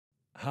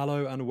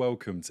Hello and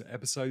welcome to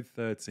episode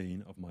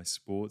 13 of my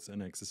sports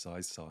and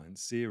exercise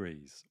science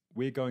series.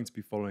 We're going to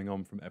be following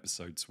on from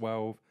episode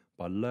 12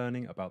 by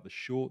learning about the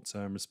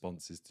short-term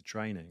responses to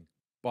training.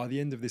 By the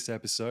end of this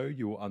episode,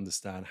 you will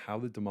understand how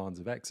the demands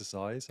of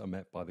exercise are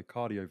met by the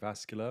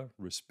cardiovascular,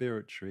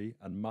 respiratory,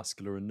 and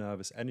muscular and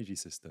nervous energy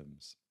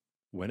systems.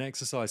 When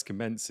exercise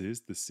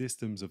commences, the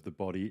systems of the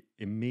body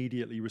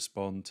immediately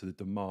respond to the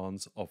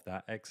demands of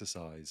that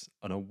exercise,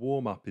 and a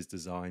warm-up is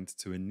designed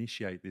to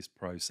initiate this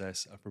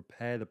process and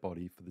prepare the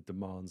body for the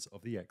demands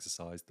of the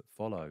exercise that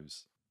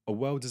follows. A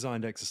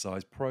well-designed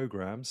exercise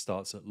program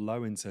starts at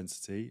low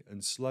intensity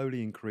and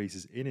slowly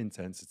increases in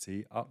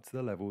intensity up to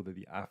the level that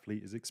the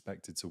athlete is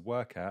expected to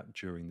work at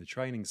during the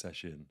training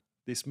session.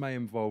 This may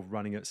involve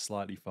running at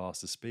slightly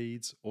faster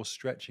speeds or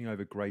stretching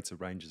over greater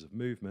ranges of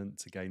movement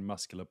to gain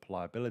muscular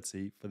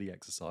pliability for the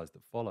exercise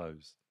that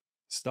follows.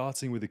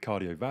 Starting with the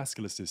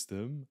cardiovascular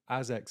system,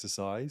 as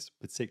exercise,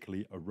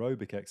 particularly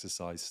aerobic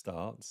exercise,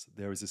 starts,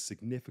 there is a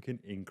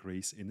significant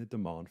increase in the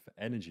demand for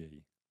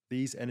energy.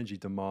 These energy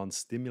demands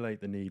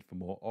stimulate the need for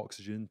more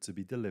oxygen to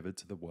be delivered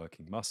to the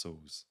working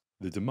muscles.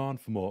 The demand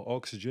for more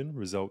oxygen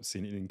results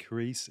in an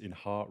increase in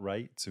heart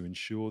rate to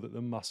ensure that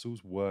the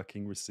muscles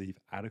working receive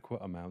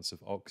adequate amounts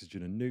of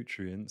oxygen and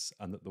nutrients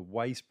and that the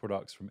waste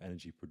products from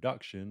energy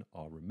production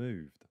are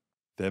removed.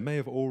 There may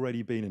have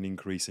already been an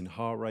increase in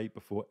heart rate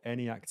before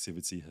any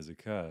activity has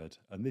occurred,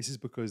 and this is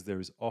because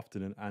there is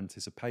often an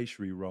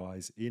anticipatory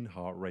rise in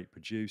heart rate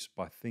produced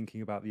by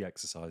thinking about the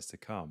exercise to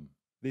come.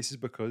 This is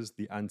because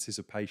the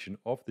anticipation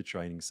of the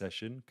training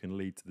session can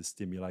lead to the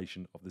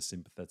stimulation of the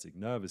sympathetic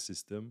nervous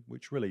system,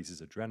 which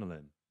releases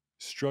adrenaline.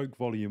 Stroke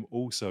volume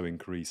also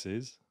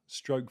increases.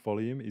 Stroke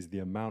volume is the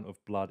amount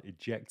of blood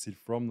ejected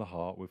from the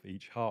heart with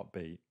each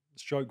heartbeat.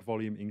 Stroke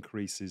volume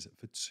increases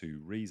for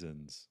two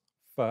reasons.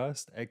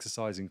 First,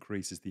 exercise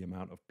increases the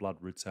amount of blood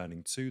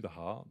returning to the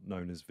heart,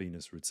 known as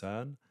venous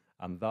return,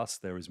 and thus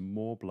there is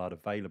more blood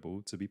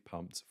available to be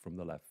pumped from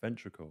the left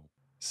ventricle.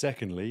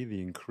 Secondly,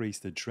 the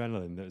increased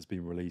adrenaline that has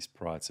been released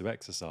prior to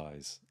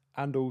exercise.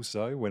 And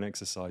also, when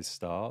exercise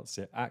starts,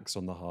 it acts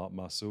on the heart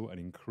muscle and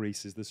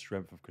increases the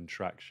strength of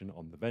contraction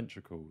on the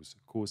ventricles,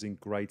 causing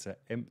greater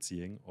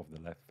emptying of the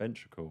left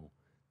ventricle.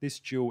 This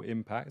dual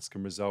impact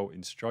can result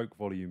in stroke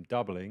volume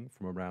doubling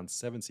from around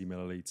 70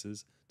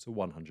 millilitres to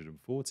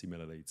 140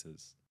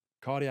 millilitres.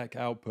 Cardiac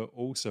output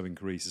also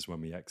increases when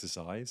we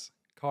exercise.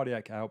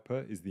 Cardiac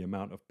output is the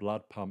amount of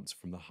blood pumped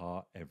from the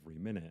heart every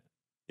minute.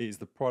 It is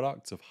the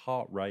product of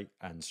heart rate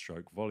and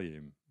stroke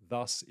volume.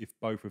 Thus, if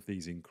both of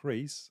these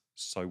increase,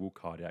 so will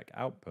cardiac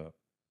output.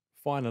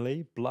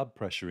 Finally, blood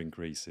pressure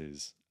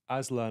increases.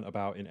 As learnt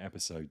about in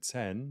episode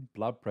 10,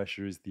 blood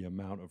pressure is the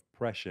amount of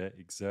pressure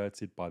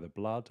exerted by the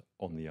blood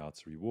on the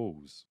artery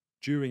walls.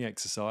 During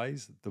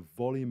exercise, the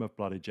volume of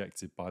blood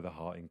ejected by the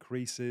heart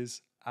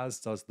increases, as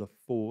does the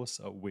force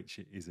at which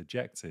it is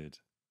ejected.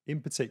 In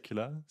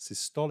particular,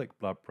 systolic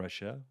blood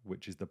pressure,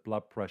 which is the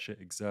blood pressure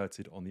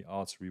exerted on the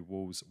artery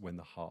walls when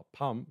the heart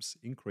pumps,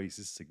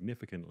 increases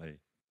significantly.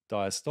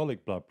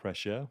 Diastolic blood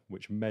pressure,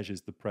 which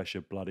measures the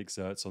pressure blood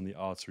exerts on the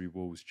artery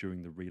walls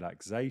during the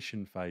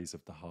relaxation phase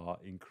of the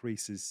heart,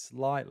 increases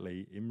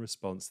slightly in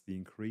response to the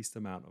increased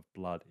amount of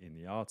blood in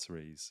the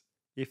arteries.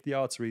 If the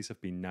arteries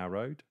have been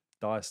narrowed,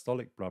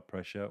 diastolic blood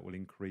pressure will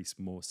increase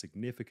more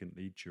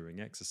significantly during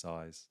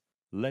exercise.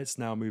 Let's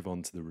now move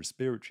on to the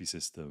respiratory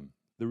system.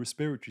 The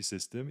respiratory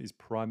system is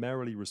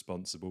primarily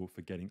responsible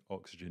for getting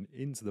oxygen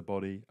into the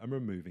body and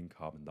removing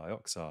carbon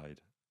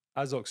dioxide.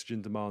 As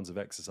oxygen demands of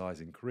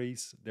exercise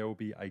increase, there will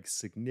be a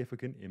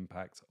significant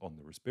impact on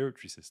the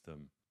respiratory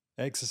system.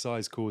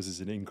 Exercise causes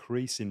an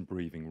increase in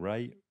breathing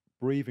rate.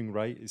 Breathing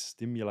rate is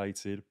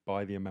stimulated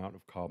by the amount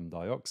of carbon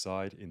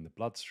dioxide in the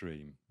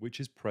bloodstream, which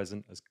is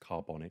present as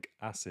carbonic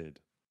acid.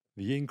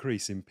 The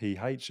increase in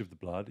pH of the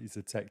blood is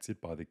detected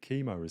by the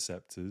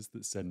chemoreceptors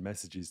that send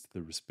messages to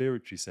the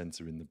respiratory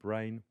center in the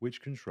brain,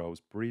 which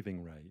controls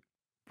breathing rate.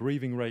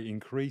 Breathing rate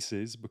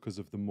increases because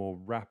of the more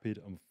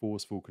rapid and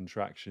forceful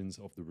contractions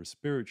of the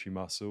respiratory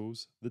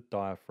muscles, the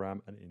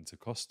diaphragm and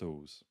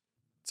intercostals.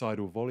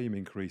 Tidal volume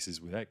increases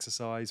with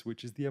exercise,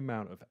 which is the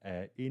amount of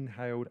air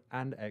inhaled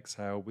and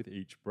exhaled with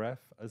each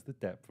breath as the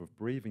depth of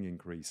breathing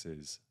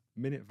increases.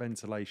 Minute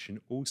ventilation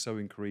also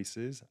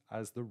increases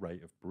as the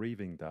rate of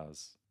breathing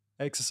does.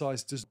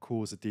 Exercise does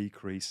cause a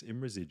decrease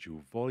in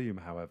residual volume,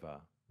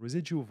 however.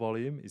 Residual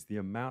volume is the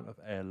amount of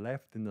air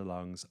left in the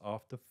lungs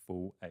after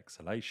full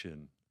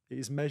exhalation. It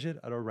is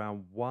measured at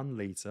around 1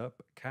 litre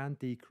but can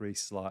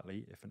decrease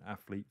slightly if an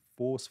athlete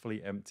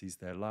forcefully empties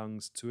their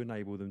lungs to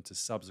enable them to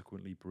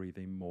subsequently breathe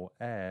in more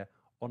air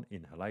on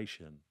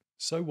inhalation.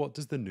 So what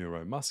does the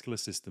neuromuscular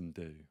system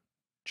do?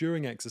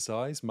 During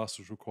exercise,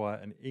 muscles require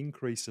an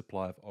increased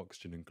supply of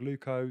oxygen and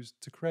glucose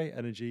to create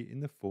energy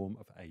in the form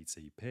of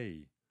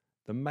ATP.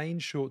 The main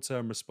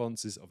short-term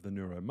responses of the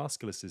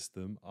neuromuscular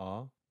system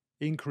are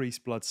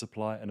increased blood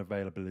supply and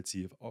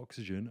availability of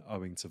oxygen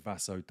owing to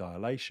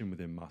vasodilation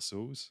within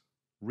muscles,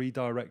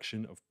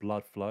 redirection of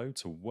blood flow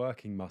to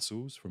working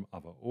muscles from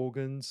other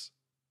organs,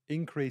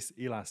 increased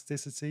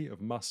elasticity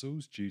of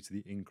muscles due to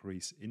the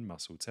increase in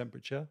muscle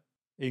temperature,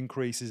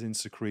 increases in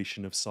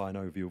secretion of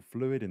synovial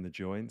fluid in the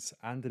joints,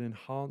 and an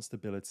enhanced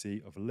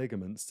ability of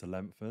ligaments to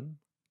lengthen,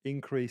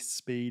 increased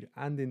speed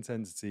and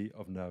intensity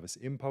of nervous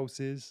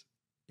impulses,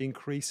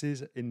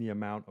 increases in the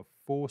amount of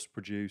force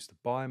produced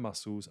by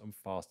muscles and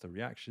faster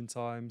reaction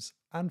times,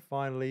 and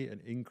finally,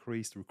 an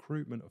increased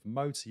recruitment of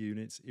motor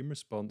units in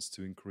response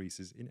to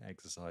increases in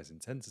exercise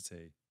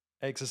intensity.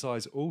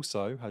 Exercise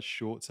also has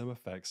short-term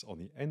effects on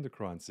the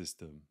endocrine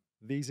system.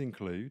 These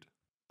include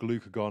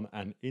glucagon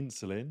and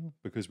insulin,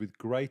 because with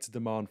greater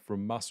demand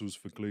from muscles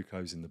for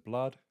glucose in the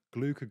blood,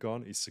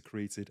 glucagon is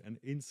secreted and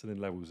insulin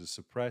levels are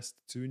suppressed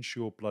to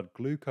ensure blood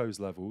glucose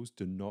levels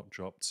do not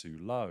drop too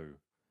low.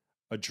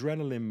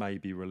 Adrenaline may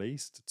be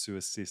released to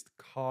assist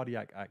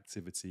cardiac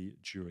activity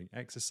during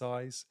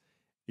exercise.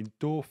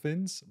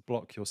 Endorphins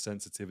block your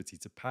sensitivity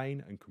to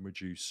pain and can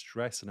reduce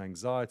stress and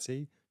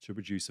anxiety to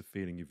produce a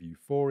feeling of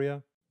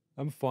euphoria.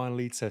 And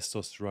finally,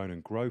 testosterone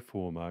and growth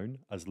hormone,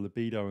 as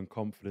libido and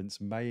confidence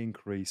may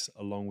increase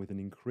along with an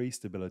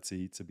increased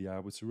ability to be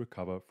able to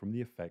recover from the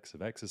effects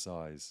of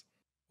exercise.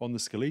 On the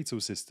skeletal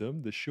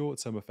system, the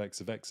short-term effects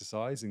of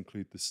exercise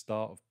include the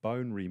start of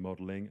bone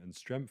remodeling and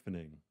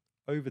strengthening.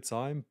 Over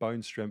time,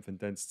 bone strength and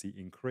density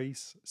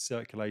increase,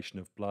 circulation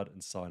of blood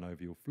and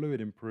synovial fluid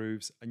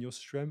improves, and your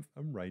strength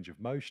and range of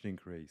motion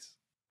increase.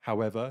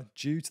 However,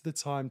 due to the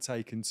time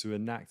taken to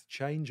enact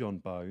change on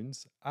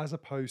bones, as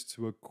opposed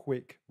to a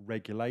quick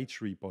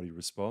regulatory body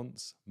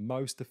response,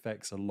 most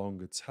effects are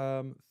longer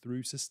term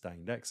through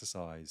sustained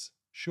exercise.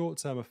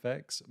 Short-term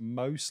effects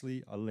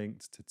mostly are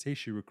linked to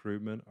tissue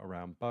recruitment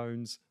around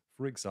bones,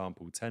 for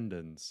example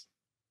tendons.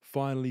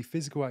 Finally,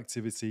 physical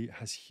activity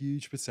has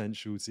huge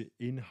potential to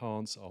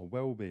enhance our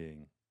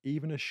well-being.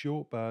 Even a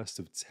short burst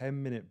of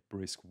 10-minute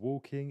brisk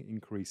walking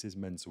increases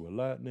mental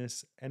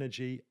alertness,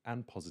 energy,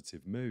 and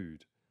positive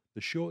mood. The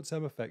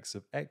short-term effects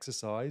of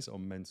exercise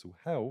on mental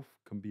health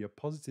can be a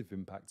positive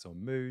impact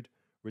on mood,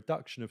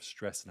 reduction of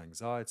stress and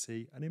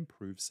anxiety, and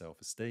improved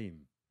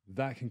self-esteem.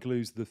 That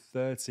concludes the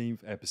 13th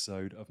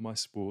episode of my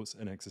Sports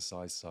and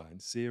Exercise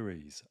Science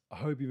series. I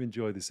hope you've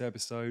enjoyed this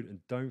episode, and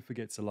don't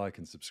forget to like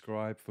and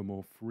subscribe for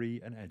more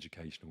free and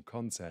educational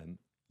content.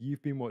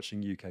 You've been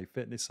watching UK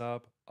Fitness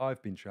Hub,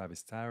 I've been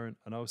Travistarrant,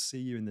 and I'll see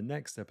you in the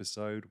next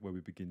episode where we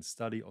begin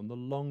study on the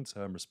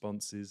long-term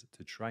responses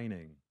to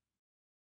training.